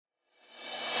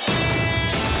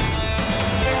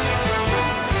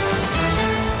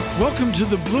Welcome to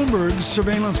the Bloomberg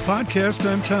Surveillance Podcast.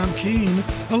 I'm Tom Keene,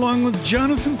 along with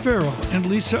Jonathan Farrell and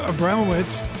Lisa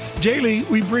Abramowitz. Daily,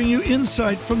 we bring you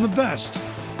insight from the best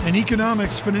in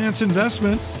economics, finance,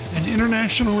 investment, and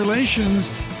international relations.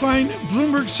 Find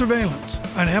Bloomberg Surveillance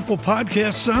on Apple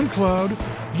Podcasts, SoundCloud,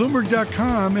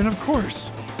 Bloomberg.com, and of course,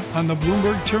 on the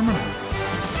Bloomberg Terminal.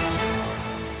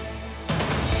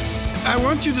 I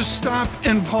want you to stop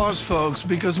and pause, folks,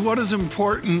 because what is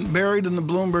important, buried in the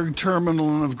Bloomberg Terminal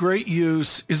and of great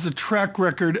use, is the track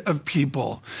record of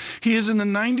people. He is in the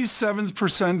 97th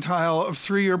percentile of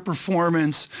three-year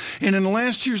performance, and in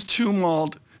last year's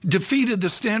tumult, defeated the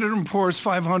Standard & Poor's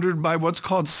 500 by what's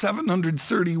called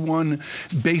 731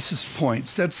 basis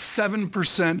points. That's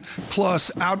 7% plus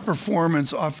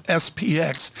outperformance off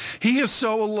SPX. He is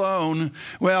so alone.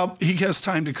 Well, he has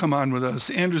time to come on with us.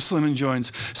 Andrew Slimmon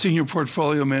joins, Senior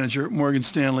Portfolio Manager at Morgan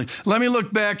Stanley. Let me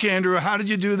look back, Andrew. How did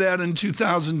you do that in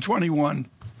 2021?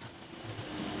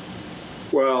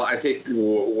 Well, I think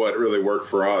what really worked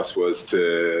for us was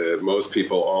most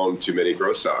people own too many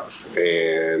growth stocks,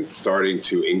 and starting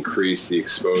to increase the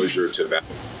exposure to value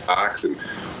stocks and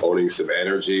owning some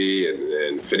energy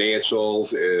and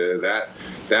financials.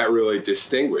 That really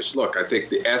distinguished. Look, I think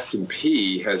the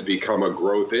S&P has become a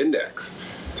growth index.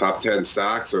 Top 10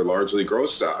 stocks are largely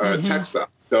growth tech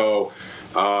stocks. So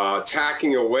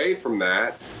tacking away from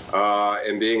that,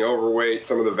 and being overweight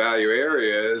some of the value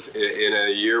areas in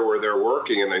a year where they're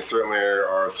working, and they certainly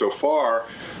are so far,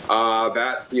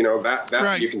 that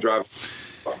right. You can drive.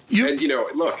 And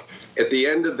look, at the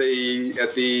end of the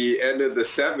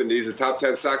 70s, the top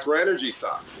 10 stocks were energy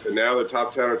stocks, and now the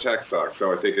top 10 are tech stocks.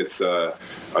 So I think it's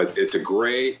a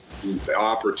great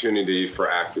opportunity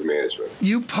for active management.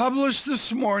 You published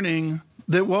this morning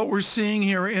that what we're seeing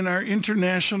here in our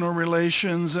international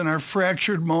relations and our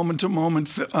fractured moment-to-moment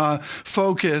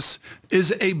focus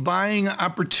is a buying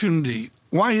opportunity.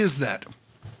 Why is that?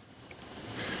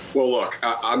 Well, look,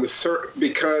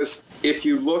 because if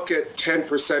you look at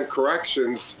 10%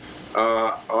 corrections,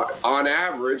 on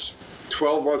average,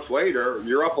 12 months later,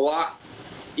 you're up a lot.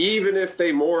 Even if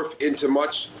they morph into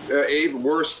much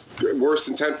worse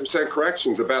than 10%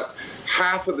 corrections, about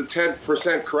half of the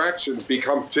 10% corrections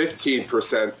become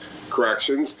 15%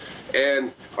 corrections,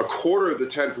 and a quarter of the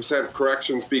 10%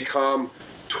 corrections become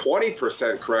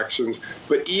 20% corrections.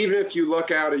 But even if you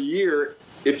look out a year,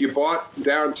 if you bought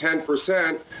down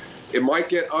 10%, it might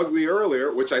get ugly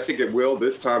earlier, which I think it will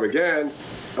this time again.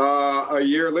 A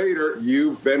year later,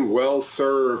 you've been well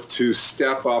served to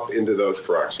step up into those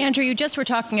corrections. Andrew, you just were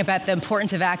talking about the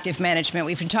importance of active management.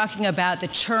 We've been talking about the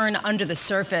churn under the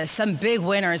surface. Some big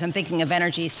winners, I'm thinking of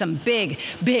energy. Some big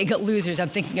losers, I'm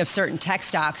thinking of certain tech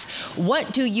stocks.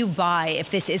 What do you buy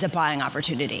if this is a buying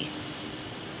opportunity?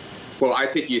 Well, I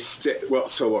think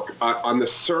so look, on the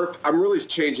surf, I'm really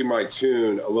changing my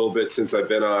tune a little bit since I've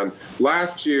been on.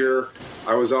 Last year,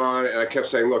 I was on and I kept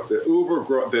saying, look,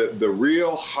 the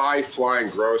real high-flying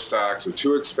growth stocks are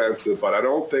too expensive, but I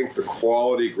don't think the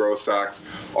quality growth stocks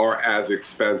are as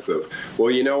expensive. Well,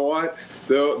 you know what?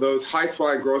 Those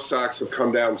high-flying growth stocks have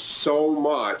come down so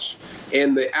much,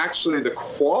 and the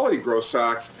quality growth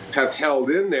stocks have held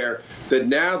in there, that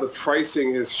now the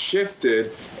pricing has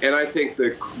shifted, and I think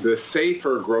the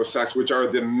safer growth stocks, which are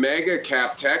the mega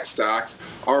cap tech stocks,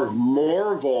 are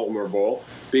more vulnerable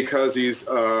because these,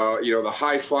 the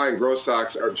high-flying growth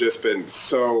stocks are just been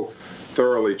so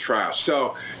thoroughly trashed.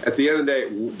 So at the end of the day,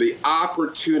 the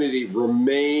opportunity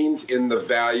remains in the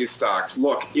value stocks.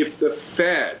 Look, if the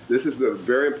Fed, this is the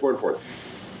very important point,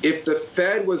 if the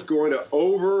Fed was going to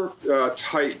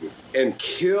over-tighten and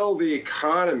kill the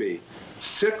economy,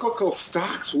 cyclical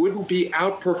stocks wouldn't be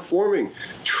outperforming.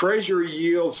 Treasury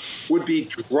yields would be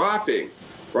dropping.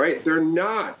 Right? They're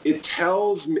not. It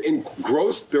tells me in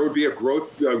growth, there would be a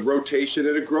rotation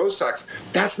into growth stocks.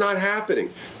 That's not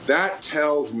happening. That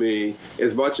tells me,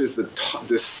 as much as the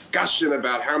discussion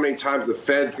about how many times the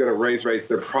Fed's going to raise rates,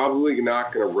 they're probably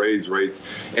not going to raise rates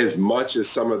as much as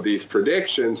some of these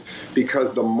predictions,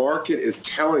 because the market is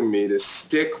telling me to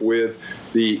stick with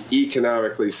the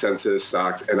economically sensitive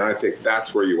stocks, and I think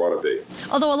that's where you want to be.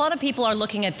 Although a lot of people are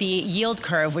looking at the yield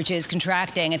curve, which is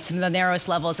contracting at some of the narrowest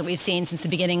levels that we've seen since the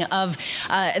beginning of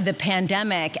the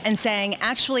pandemic, and saying,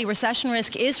 actually, recession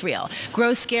risk is real.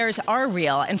 Growth scares are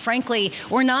real. And frankly,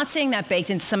 we're not seeing that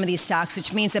baked into some of these stocks,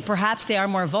 which means that perhaps they are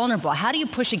more vulnerable. How do you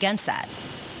push against that?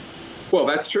 Well,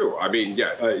 that's true. I mean,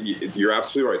 you're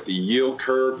absolutely right. The yield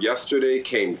curve yesterday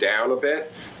came down a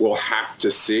bit. We'll have to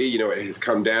see. It has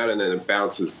come down and then it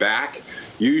bounces back.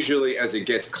 Usually as it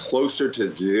gets closer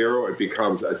to zero, it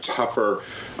becomes a tougher,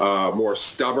 more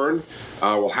stubborn.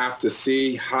 We'll have to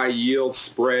see. High yield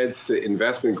spreads,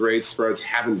 investment grade spreads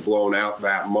haven't blown out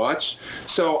that much.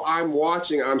 So I'm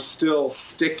watching. I'm still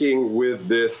sticking with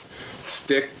this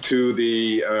stick to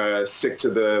the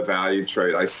value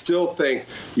trade. I still think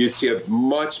you'd see a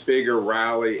much bigger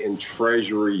rally in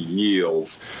Treasury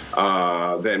yields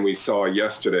than we saw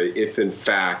yesterday if, in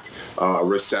fact,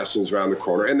 recession's around the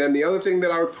corner. And then the other thing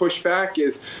that I would push back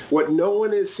is what no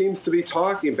one seems to be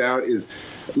talking about is,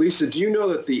 Lisa, do you know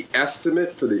that the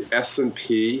estimate for the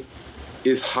S&P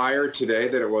is higher today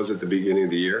than it was at the beginning of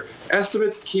the year?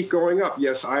 Estimates keep going up.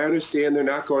 Yes, I understand they're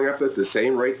not going up at the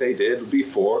same rate they did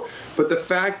before, but the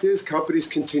fact is companies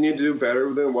continue to do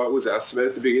better than what was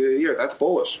estimated at the beginning of the year. That's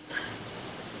bullish.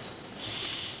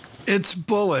 It's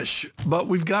bullish, but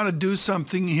we've got to do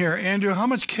something here. Andrew, how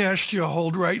much cash do you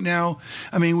hold right now?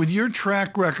 I mean, with your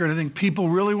track record, I think people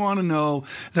really want to know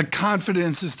that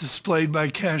confidence is displayed by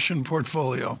cash and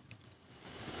portfolio.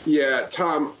 Yeah,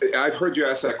 Tom, I've heard you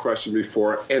ask that question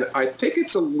before, and I think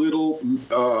it's a little,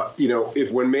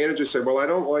 if when managers say, well, I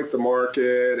don't like the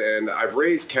market and I've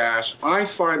raised cash, I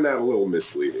find that a little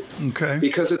misleading. Okay.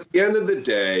 Because at the end of the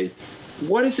day,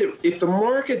 what is it, if the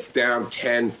market's down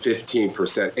 10,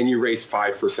 15% and you raise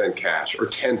 5% cash or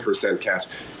 10% cash,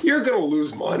 you're going to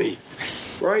lose money,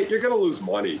 right? You're going to lose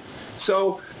money.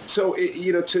 So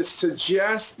to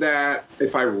suggest that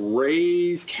if I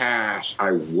raise cash,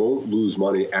 I won't lose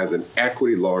money as an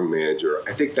equity long manager,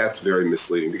 I think that's very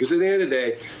misleading because at the end of the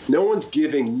day, no one's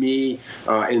giving me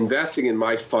investing in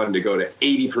my fund to go to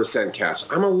 80% cash.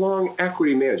 I'm a long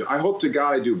equity manager. I hope to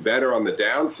God I do better on the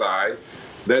downside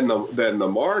than the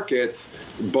markets,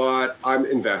 but I'm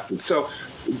invested. So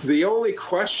the only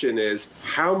question is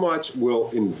how much will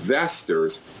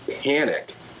investors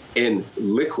panic and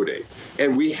liquidate?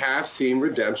 And we have seen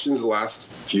redemptions the last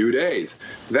few days.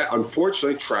 That,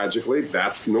 unfortunately, tragically,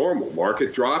 that's normal.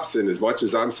 Market drops, and as much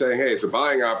as I'm saying, hey, it's a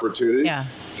buying opportunity,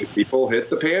 people hit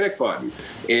the panic button.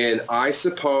 And I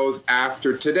suppose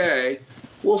after today,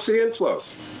 we'll see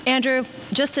inflows. Andrew,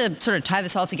 just to sort of tie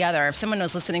this all together, if someone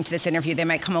was listening to this interview, they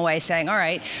might come away saying, all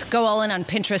right, go all in on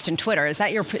Pinterest and Twitter. Was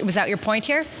that your point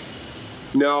here?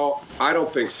 No, I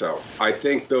don't think so. I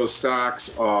think those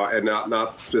stocks, and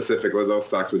not specifically those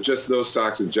stocks, but just those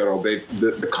stocks in general,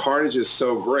 the carnage is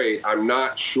so great, I'm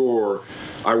not sure.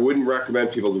 I wouldn't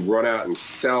recommend people to run out and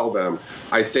sell them.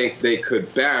 I think they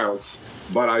could bounce,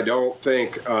 but I don't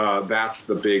think that's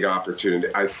the big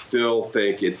opportunity. I still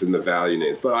think it's in the value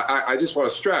names. But I just want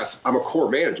to stress, I'm a core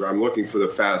manager. I'm looking for the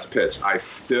fast pitch. I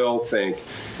still think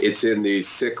it's in these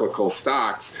cyclical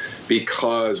stocks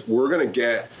because we're going to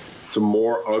get some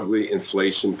more ugly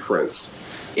inflation prints.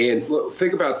 And look,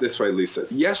 think about it this way, Lisa.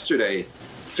 Yesterday,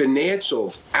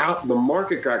 financials the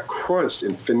market got crunched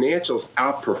and financials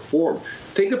outperformed.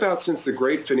 Think about since the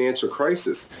great financial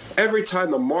crisis. Every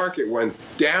time the market went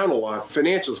down a lot,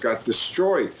 financials got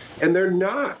destroyed. And they're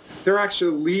not. They're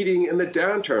actually leading in the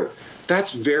downturn.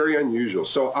 That's very unusual.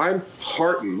 So I'm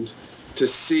heartened to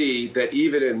see that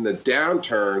even in the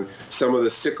downturn, some of the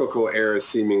cyclical areas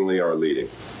seemingly are leading.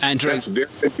 Andrew, that's very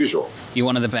unusual. You're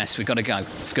one of the best. We've got to go.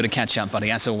 It's good to catch up,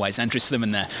 buddy. As always, Andrew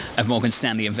Slimmon there of Morgan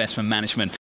Stanley Investment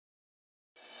Management.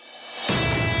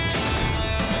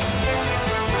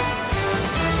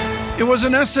 It was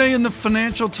an essay in the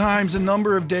Financial Times a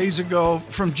number of days ago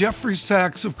from Jeffrey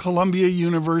Sachs of Columbia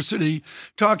University,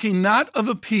 talking not of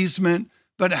appeasement,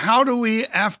 but how do we,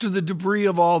 after the debris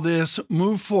of all this,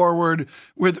 move forward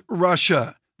with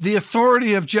Russia? The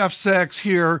authority of Jeff Sachs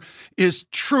here is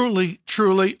truly,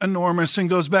 truly enormous and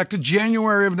goes back to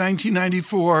January of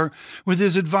 1994 with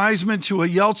his advisement to a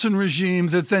Yeltsin regime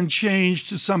that then changed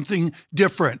to something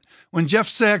different. When Jeff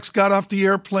Sachs got off the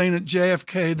airplane at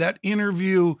JFK, that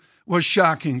interview was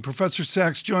shocking. Professor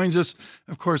Sachs joins us,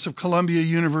 of course, of Columbia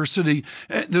University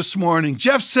this morning.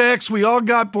 Jeff Sachs, we all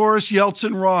got Boris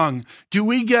Yeltsin wrong. Do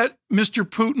we get Mr.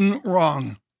 Putin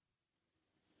wrong?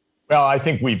 Well, I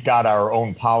think we've got our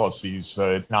own policies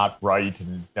not right.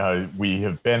 And we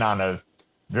have been on a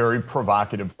very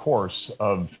provocative course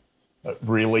of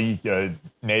really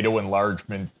NATO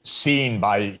enlargement seen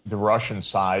by the Russian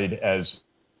side as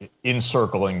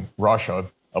encircling Russia,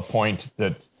 a point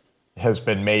that has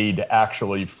been made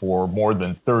actually for more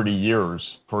than 30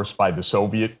 years, first by the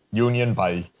Soviet Union,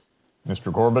 by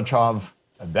Mr. Gorbachev,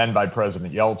 and then by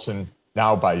President Yeltsin,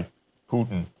 now by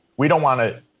Putin. We don't want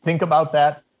to think about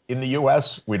that in the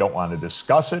U.S. We don't want to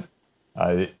discuss it.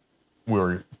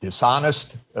 We're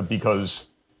dishonest because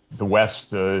the West,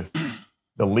 the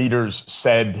leaders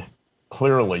said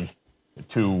clearly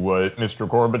to Mr.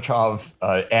 Gorbachev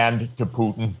and to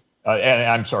Putin,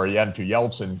 and to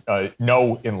Yeltsin,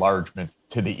 no enlargement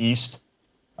to the east.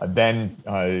 Then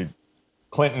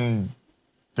Clinton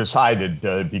decided,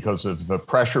 because of the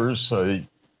pressures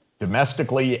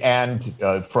domestically and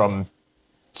from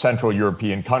Central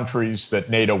European countries, that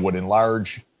NATO would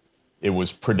enlarge. It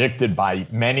was predicted by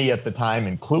many at the time,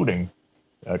 including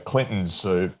Clinton's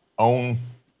own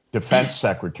defense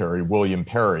secretary, William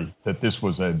Perry, that this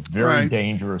was a very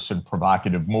dangerous and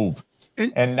provocative move.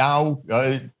 And now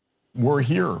we're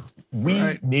here.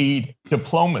 We need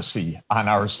diplomacy on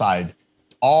our side.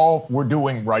 All we're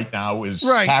doing right now is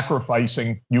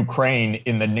sacrificing Ukraine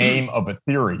in the name of a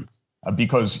theory.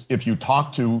 Because if you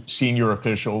talk to senior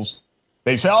officials,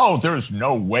 they say, oh, there's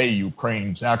no way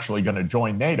Ukraine's actually going to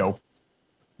join NATO.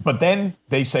 But then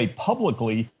they say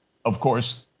publicly, of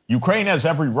course, Ukraine has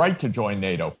every right to join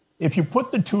NATO. If you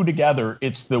put the two together,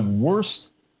 it's the worst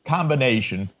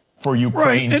combination for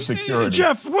Ukraine's security.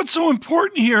 Jeff, what's so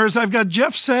important here is I've got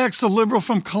Jeff Sachs, the liberal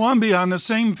from Columbia, on the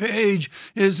same page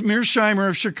as Mearsheimer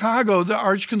of Chicago, the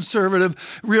arch-conservative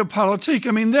Realpolitik.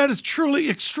 I mean, that is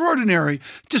truly extraordinary.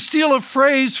 To steal a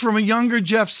phrase from a younger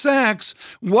Jeff Sachs,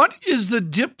 what is the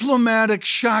diplomatic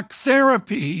shock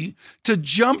therapy to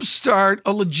jumpstart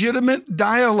a legitimate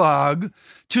dialogue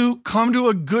to come to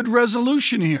a good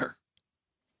resolution here?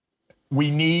 We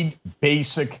need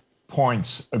basic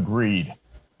points agreed.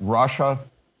 Russia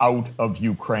out of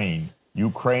Ukraine,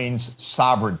 Ukraine's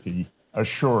sovereignty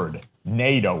assured,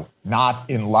 NATO not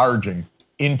enlarging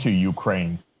into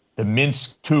Ukraine, the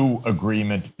Minsk II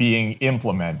agreement being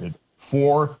implemented.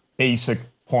 4 basic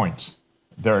points.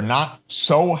 They're not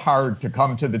so hard to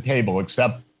come to the table,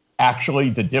 except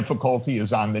actually the difficulty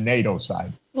is on the NATO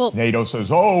side. Well, NATO says,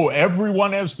 oh,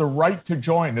 everyone has the right to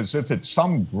join, as if it's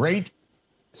some great,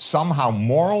 somehow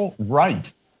moral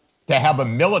right to have a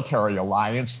military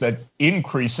alliance that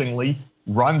increasingly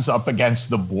runs up against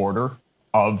the border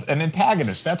of an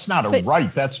antagonist. That's not a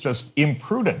right. That's just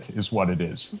imprudent is what it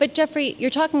is. But Jeffrey, you're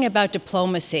talking about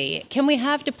diplomacy. Can we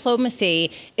have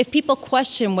diplomacy if people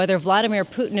question whether Vladimir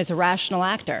Putin is a rational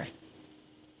actor?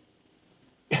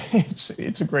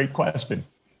 It's a great question.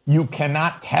 You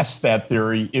cannot test that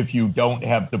theory if you don't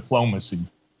have diplomacy.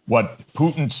 What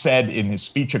Putin said in his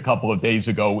speech a couple of days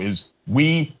ago is,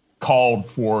 we called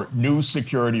for new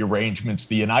security arrangements.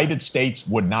 The United States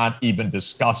would not even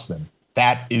discuss them.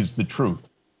 That is the truth.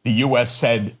 The U.S.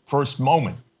 said, first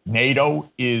moment,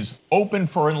 NATO is open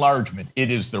for enlargement.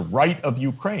 It is the right of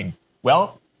Ukraine.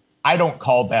 Well, I don't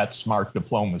call that smart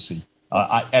diplomacy.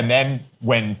 And then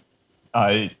when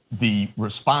the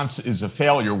response is a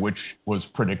failure, which was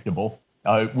predictable,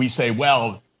 we say,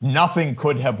 well, nothing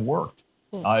could have worked.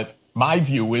 My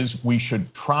view is we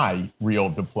should try real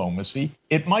diplomacy.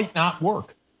 It might not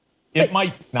work.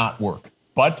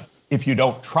 But if you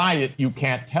don't try it, you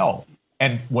can't tell.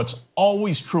 And what's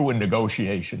always true in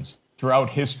negotiations throughout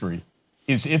history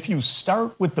is if you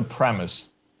start with the premise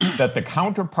that the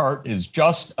counterpart is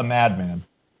just a madman,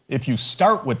 if you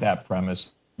start with that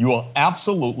premise, you will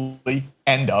absolutely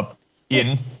end up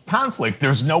in conflict.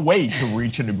 There's no way to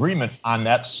reach an agreement on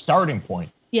that starting point.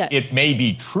 Yeah. It may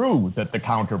be true that the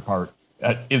counterpart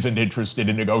isn't interested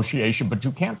in negotiation, but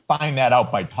you can't find that out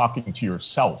by talking to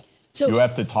yourself. So you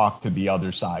have to talk to the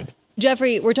other side.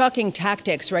 Jeffrey, we're talking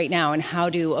tactics right now and how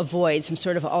to avoid some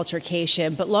sort of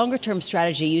altercation, but longer-term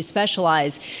strategy, you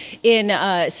specialize in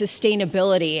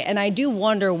sustainability. And I do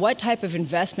wonder what type of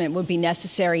investment would be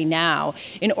necessary now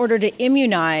in order to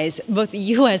immunize both the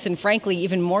U.S. and, frankly,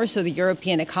 even more so the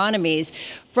European economies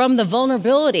from the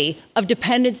vulnerability of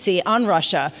dependency on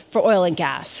Russia for oil and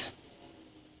gas.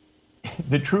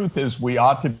 The truth is we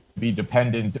ought to be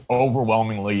dependent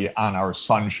overwhelmingly on our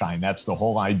sunshine. That's the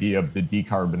whole idea of the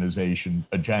decarbonization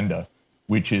agenda,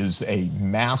 which is a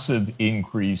massive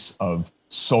increase of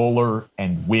solar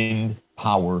and wind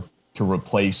power to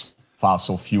replace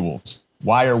fossil fuels.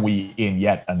 Why are we in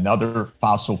yet another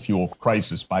fossil fuel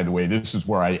crisis? By the way, this is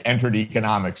where I entered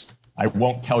economics. I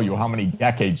won't tell you how many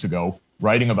decades ago,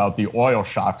 writing about the oil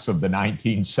shocks of the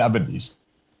 1970s.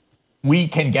 We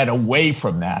can get away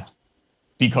from that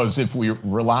because if we're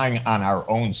relying on our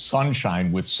own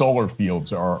sunshine with solar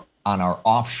fields or on our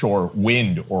offshore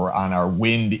wind or on our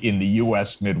wind in the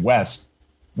U.S. Midwest,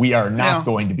 we are not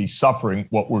going to be suffering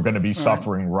what we're going to be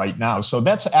suffering right now. So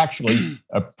that's actually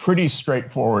a pretty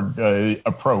straightforward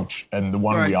approach and the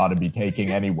one we ought to be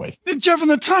taking anyway. Jeff, in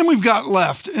the time we've got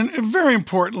left, and very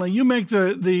importantly, you make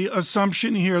the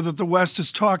assumption here that the West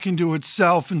is talking to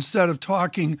itself instead of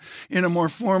talking in a more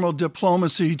formal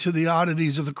diplomacy to the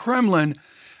oddities of the Kremlin.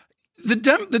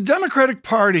 The Democratic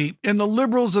Party and the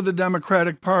liberals of the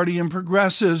Democratic Party and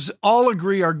progressives all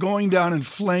agree are going down in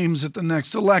flames at the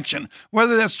next election.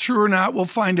 Whether that's true or not, we'll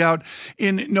find out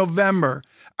in November.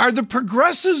 Are the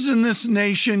progressives in this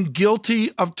nation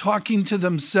guilty of talking to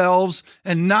themselves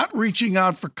and not reaching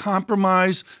out for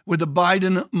compromise with the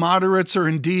Biden moderates or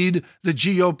indeed the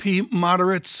GOP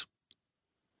moderates?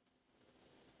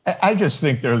 I just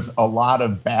think there's a lot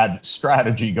of bad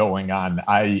strategy going on.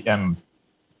 I am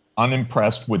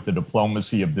unimpressed with the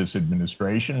diplomacy of this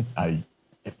administration.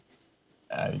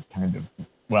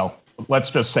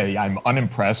 Let's just say I'm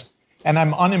unimpressed. And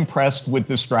I'm unimpressed with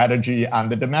the strategy on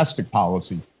the domestic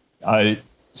policy.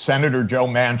 Senator Joe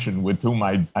Manchin, with whom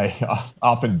I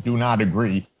often do not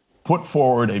agree, put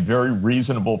forward a very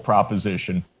reasonable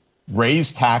proposition: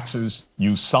 raise taxes,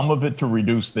 use some of it to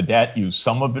reduce the debt, use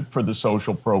some of it for the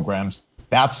social programs.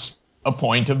 That's a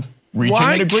point of reaching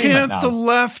an agreement now. Why can't the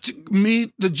left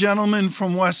meet the gentleman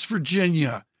from West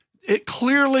Virginia? It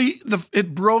clearly,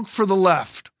 it broke for the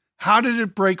left. How did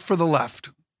it break for the left?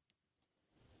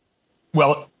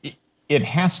 Well, it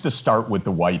has to start with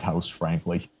the White House,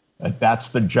 frankly. That's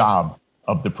the job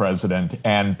of the president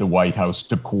and the White House,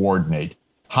 to coordinate.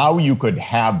 How you could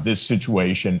have this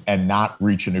situation and not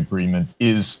reach an agreement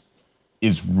is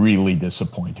really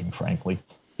disappointing, frankly,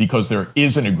 because there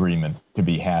is an agreement to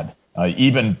be had.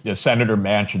 Even Senator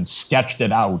Manchin sketched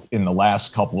it out in the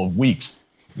last couple of weeks.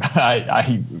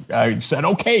 I said,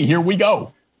 okay, here we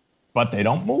go. But they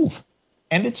don't move.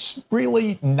 And it's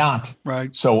really not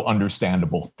so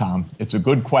understandable, Tom. It's a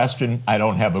good question. I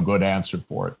don't have a good answer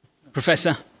for it.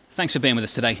 Professor, thanks for being with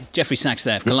us today. Jeffrey Sachs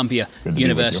there of Columbia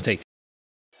University.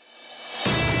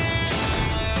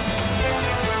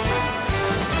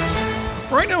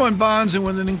 Right now on bonds, and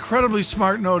with an incredibly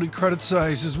smart noted credit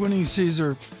size, is Winnie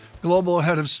Caesar, Global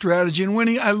Head of Strategy. And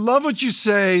Winnie, I love what you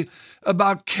say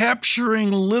about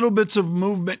capturing little bits of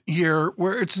movement here,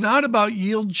 where it's not about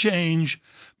yield change,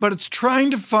 but it's trying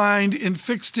to find in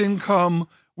fixed income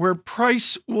where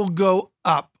price will go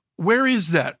up. Where is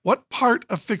that? What part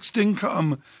of fixed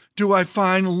income do I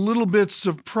find little bits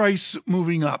of price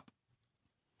moving up?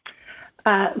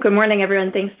 Good morning,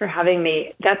 everyone. Thanks for having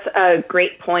me. That's a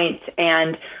great point.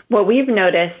 And what we've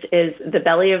noticed is the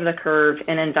belly of the curve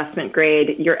in investment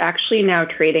grade, you're actually now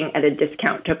trading at a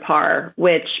discount to par,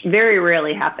 which very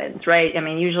rarely happens, right? I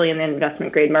mean, usually in the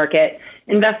investment grade market,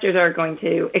 investors are going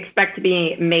to expect to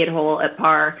be made whole at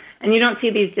par. And you don't see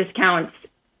these discounts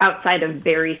outside of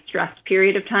very stressed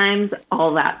period of times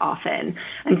all that often.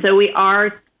 And so we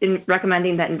are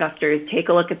recommending that investors take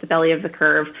a look at the belly of the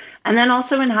curve. And then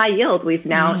also in high yield, we've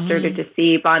now started to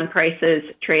see bond prices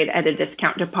trade at a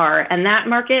discount to par. And that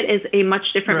market is a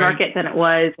much different market than it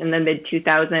was in the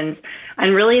mid-2000s.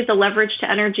 And really the leverage to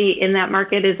energy in that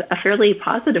market is a fairly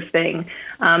positive thing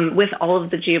with all of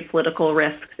the geopolitical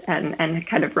risks and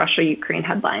kind of Russia-Ukraine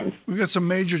headlines. We've got some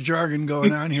major jargon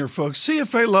going on here, folks.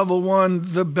 CFA level 1,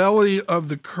 the belly of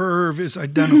the curve is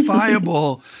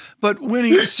identifiable. But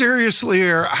Winnie, seriously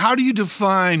here, how do you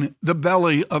define the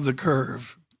belly of the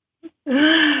curve?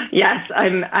 Yes,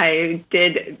 I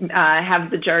did have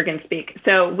the jargon speak.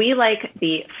 So we like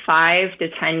the 5 to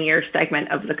 10 year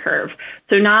segment of the curve.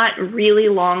 So not really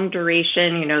long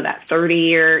duration, that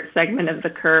 30-year segment of the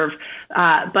curve,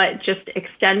 but just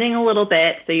extending a little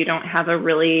bit so you don't have a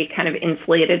really kind of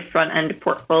inflated front end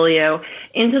portfolio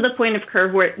into the point of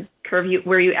curve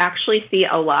where you actually see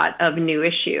a lot of new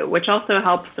issue, which also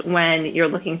helps when you're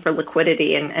looking for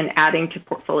liquidity and adding to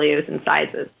portfolios and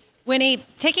sizes. Winnie,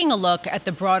 taking a look at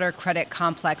the broader credit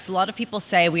complex, a lot of people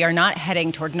say we are not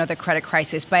heading toward another credit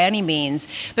crisis by any means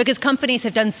because companies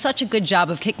have done such a good job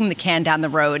of kicking the can down the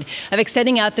road, of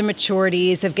extending out their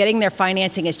maturities, of getting their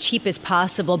financing as cheap as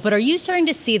possible. But are you starting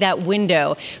to see that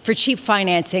window for cheap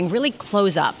financing really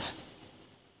close up?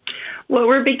 What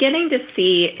we're beginning to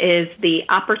see is the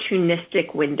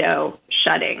opportunistic window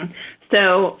shutting.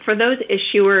 So for those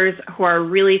issuers who are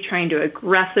really trying to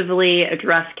aggressively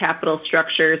address capital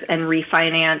structures and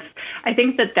refinance, I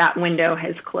think that window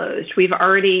has closed. We've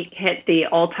already hit the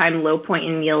all-time low point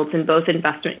in yields in both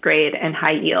investment grade and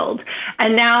high yield.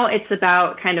 And now it's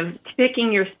about kind of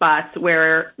picking your spots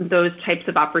where those types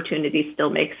of opportunities still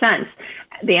make sense.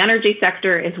 The energy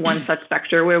sector is one such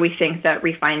sector where we think that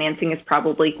refinancing is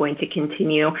probably going to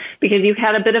continue because you've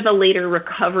had a bit of a later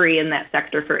recovery in that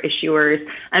sector for issuers,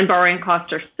 and borrowing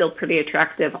costs are still pretty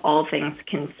attractive, all things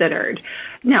considered.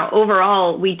 Now,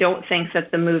 overall, we don't think that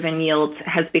the move in yields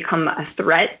has become a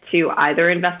threat to either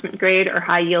investment grade or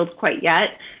high yield quite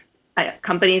yet.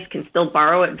 companies can still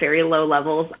borrow at very low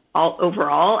levels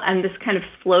overall. And this kind of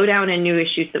slowdown in new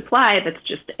issue supply that's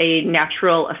just a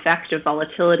natural effect of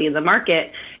volatility in the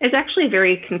market is actually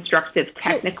very constructive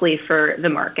technically for the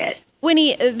market.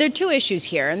 Winnie, there are two issues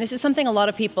here, and this is something a lot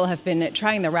of people have been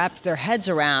trying to wrap their heads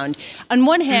around. On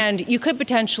one hand, you could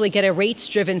potentially get a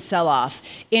rates-driven sell-off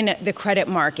in the credit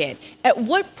market. At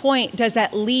what point does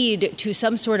that lead to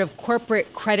some sort of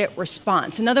corporate credit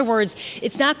response? In other words,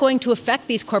 it's not going to affect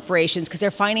these corporations because their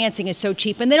financing is so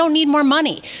cheap and they don't need more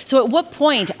money. So at what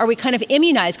point are we kind of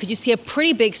immunized? Could you see a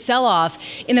pretty big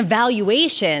sell-off in the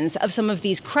valuations of some of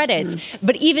these credits,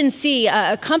 but even see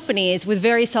companies with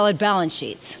very solid balance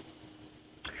sheets?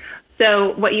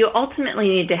 So what you ultimately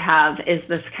need to have is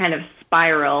this kind of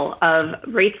spiral of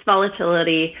rates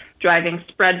volatility driving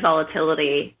spread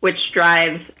volatility, which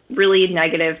drives really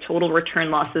negative total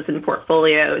return losses in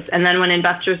portfolios. And then when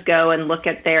investors go and look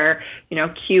at their,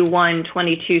 Q1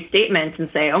 22 statements and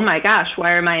say, oh my gosh,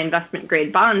 why are my investment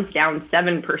grade bonds down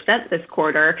 7% this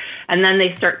quarter? And then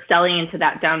they start selling into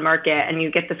that down market, and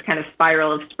you get this kind of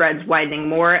spiral of spreads widening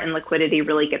more, and liquidity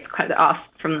really gets cut off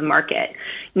from the market.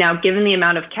 Now, given the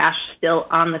amount of cash still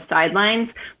on the sidelines,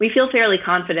 we feel fairly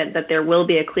confident that there will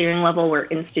be a clearing level where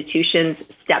institutions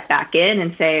step back in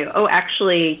and say, oh,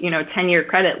 actually, 10-year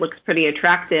credit looks pretty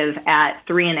attractive at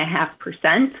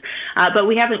 3.5%. But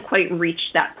we haven't quite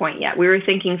reached that point yet. We were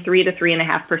thinking 3 to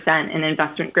 3.5% in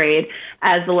investment grade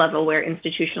as the level where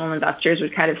institutional investors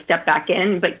would kind of step back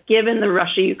in. But given the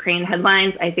Russia-Ukraine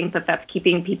headlines, I think that that's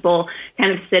keeping people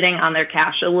kind of sitting on their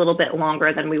cash a little bit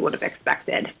longer than we would have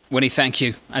expected. Winnie, thank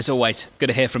you. As always, good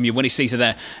to hear from you. Winnie Caesar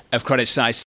there of Credit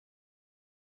Size.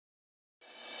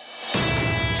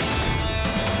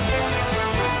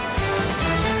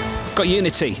 Got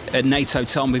unity at NATO,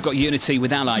 Tom. We've got unity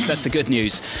with allies. That's the good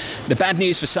news. The bad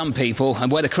news for some people,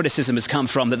 and where the criticism has come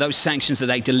from, that those sanctions that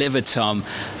they delivered, Tom,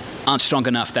 aren't strong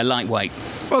enough. They're lightweight.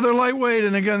 Well, they're lightweight.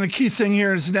 And again, the key thing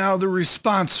here is now the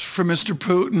response from Mr.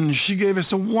 Putin. She gave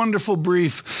us a wonderful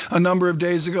brief a number of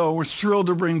days ago. We're thrilled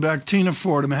to bring back Tina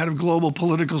Fordham, head of global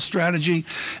political strategy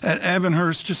at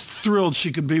Avonhurst. Just thrilled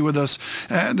she could be with us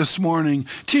this morning.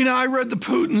 Tina, I read the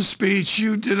Putin speech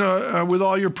you did with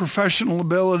all your professional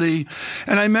ability.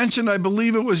 And I mentioned, I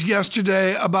believe it was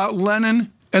yesterday, about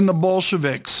Lenin and the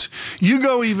Bolsheviks. You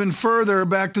go even further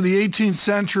back to the 18th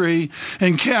century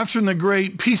and Catherine the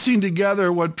Great piecing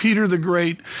together what Peter the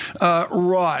Great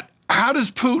wrought. How does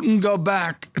Putin go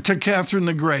back to Catherine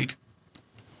the Great?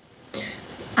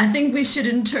 I think we should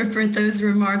interpret those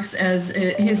remarks as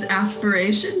his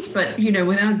aspirations, but,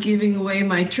 without giving away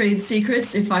my trade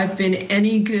secrets, if I've been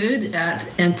any good at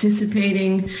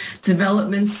anticipating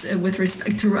developments with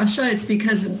respect to Russia, it's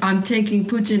because I'm taking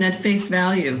Putin at face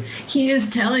value. He is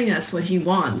telling us what he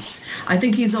wants. I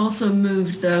think he's also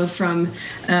moved, though, from,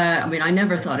 I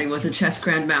never thought he was a chess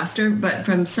grandmaster, but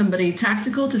from somebody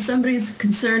tactical to somebody who's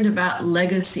concerned about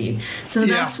legacy. So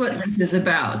that's what this is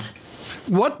about.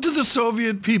 What do the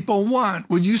Soviet people want?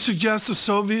 Would you suggest the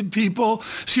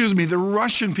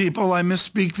Russian people, I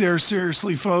misspeak there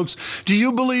seriously, folks. Do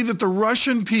you believe that the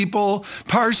Russian people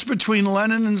parse between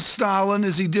Lenin and Stalin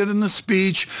as he did in the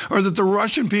speech, or that the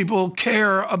Russian people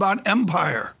care about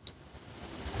empire?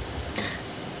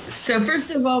 So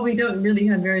first of all, we don't really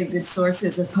have very good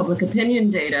sources of public opinion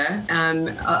data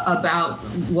about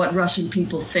what Russian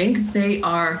people think. They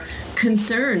are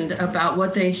concerned about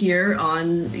what they hear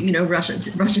on,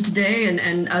 Russia Today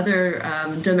and other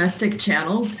domestic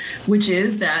channels, which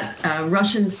is that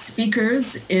Russian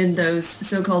speakers in those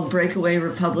so-called breakaway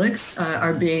republics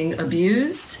are being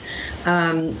abused.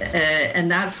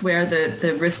 And that's where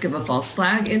the risk of a false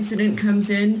flag incident comes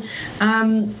in.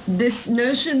 This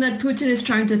notion that Putin is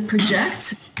trying to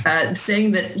project,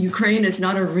 saying that Ukraine is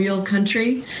not a real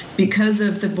country because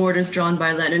of the borders drawn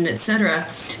by Lenin, etc.,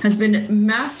 has been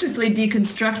masterfully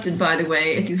deconstructed, by the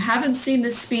way. If you haven't seen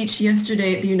the speech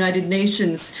yesterday at the United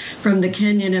Nations from the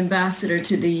Kenyan ambassador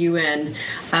to the UN,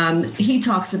 he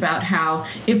talks about how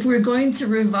if we're going to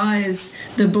revise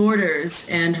the borders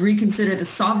and reconsider the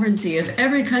sovereignty of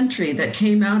every country that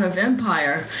came out of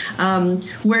empire,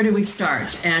 where do we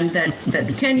start? And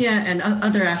that Kenya and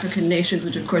other African nations,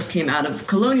 which of course came out of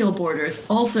colonial borders,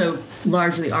 also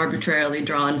largely arbitrarily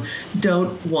drawn,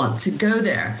 don't want to go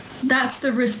there. That's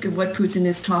the risk of what Putin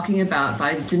is talking about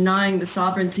by denying the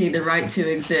sovereignty, the right to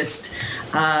exist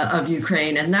of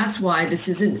Ukraine. And that's why this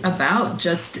isn't about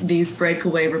just these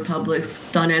breakaway republics,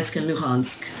 Donetsk and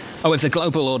Luhansk. Oh, if the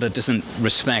global order doesn't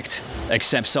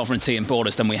accept sovereignty and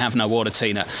borders, then we have no order,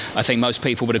 Tina. I think most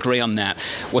people would agree on that.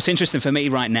 What's interesting for me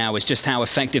right now is just how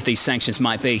effective these sanctions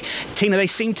might be. Tina, they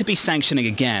seem to be sanctioning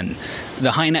again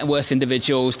the high net worth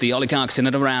individuals, the oligarchs in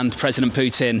and around President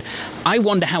Putin. I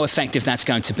wonder how effective that's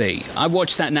going to be. I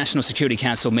watched that National Security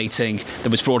Council meeting that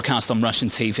was broadcast on Russian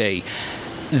TV.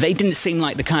 They didn't seem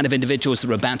like the kind of individuals that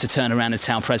were about to turn around and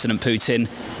tell President Putin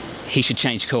he should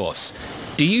change course.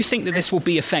 Do you think that this will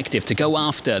be effective to go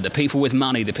after the people with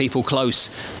money, the people close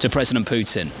to President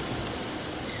Putin?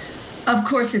 Of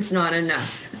course it's not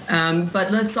enough.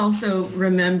 But let's also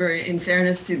remember, in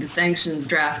fairness to the sanctions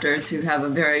drafters who have a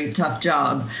very tough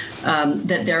job,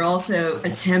 that they're also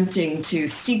attempting to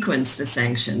sequence the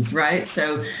sanctions, right?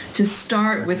 So to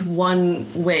start with one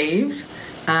wave.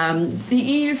 The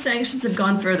EU sanctions have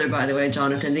gone further, by the way,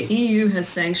 Jonathan. The EU has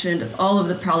sanctioned all of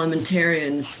the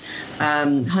parliamentarians,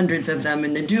 hundreds of them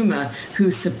in the Duma,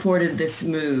 who supported this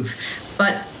move.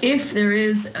 But if there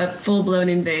is a full-blown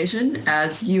invasion,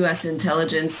 as U.S.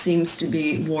 intelligence seems to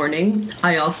be warning,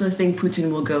 I also think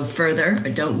Putin will go further. I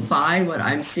don't buy what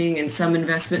I'm seeing in some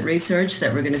investment research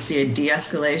that we're going to see a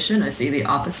de-escalation. I see the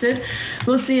opposite.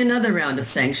 We'll see another round of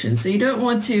sanctions. So you don't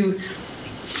want to...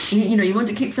 You want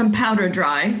to keep some powder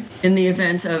dry in the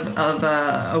event of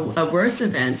a worse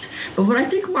event. But what I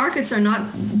think markets are not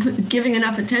giving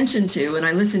enough attention to, and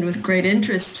I listened with great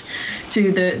interest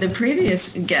to the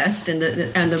previous guest and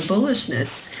the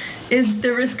bullishness, is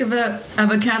the risk of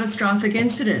a catastrophic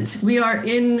incident. We are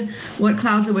in what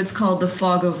Clausewitz called the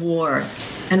fog of war,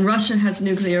 and Russia has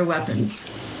nuclear weapons.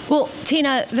 Well,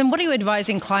 Tina, then what are you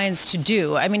advising clients to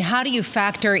do? I mean, how do you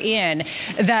factor in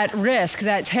that risk,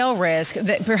 that tail risk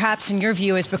that perhaps in your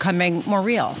view is becoming more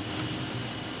real?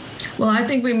 Well, I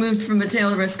think we moved from a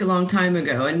tail risk a long time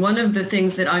ago. And one of the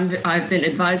things that I've been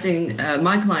advising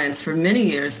my clients for many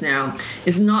years now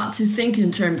is not to think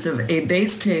in terms of a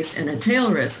base case and a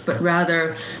tail risk, but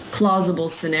rather plausible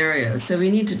scenarios. So we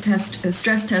need to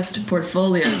stress test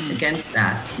portfolios against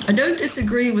that. I don't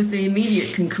disagree with the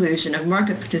immediate conclusion of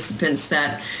market participants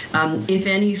that, if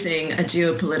anything, a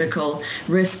geopolitical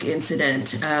risk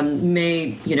incident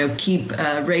may, keep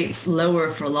rates lower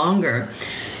for longer,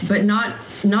 but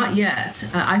not yet.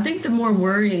 I think the more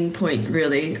worrying point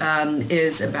really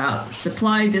is about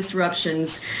supply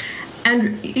disruptions.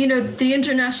 And, the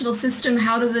international system,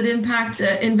 how does it impact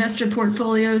investor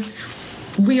portfolios?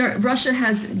 Russia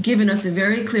has given us a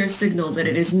very clear signal that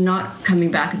it is not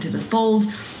coming back into the fold,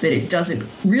 that it doesn't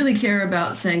really care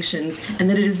about sanctions, and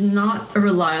that it is not a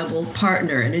reliable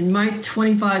partner. And in my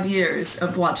 25 years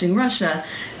of watching Russia,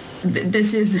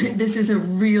 this is a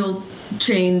real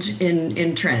change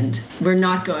in trend. We're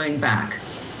not going back.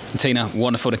 Tina,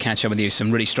 wonderful to catch up with you.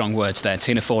 Some really strong words there.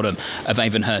 Tina Fordham of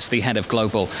Avonhurst, the head of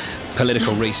global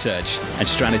political research and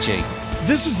strategy.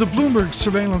 This is the Bloomberg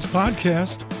Surveillance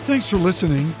Podcast. Thanks for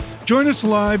listening. Join us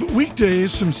live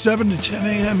weekdays from 7 to 10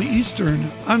 a.m. Eastern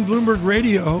on Bloomberg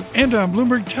Radio and on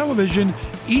Bloomberg Television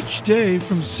each day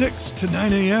from 6 to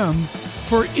 9 a.m.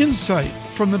 for insight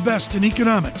from the best in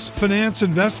economics, finance,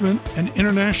 investment, and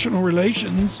international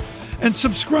relations. And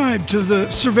subscribe to the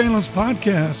Surveillance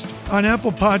Podcast on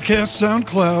Apple Podcasts,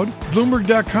 SoundCloud,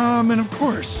 Bloomberg.com, and of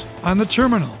course, on the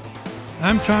terminal.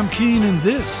 I'm Tom Keene, and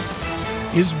this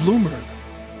is Bloomberg.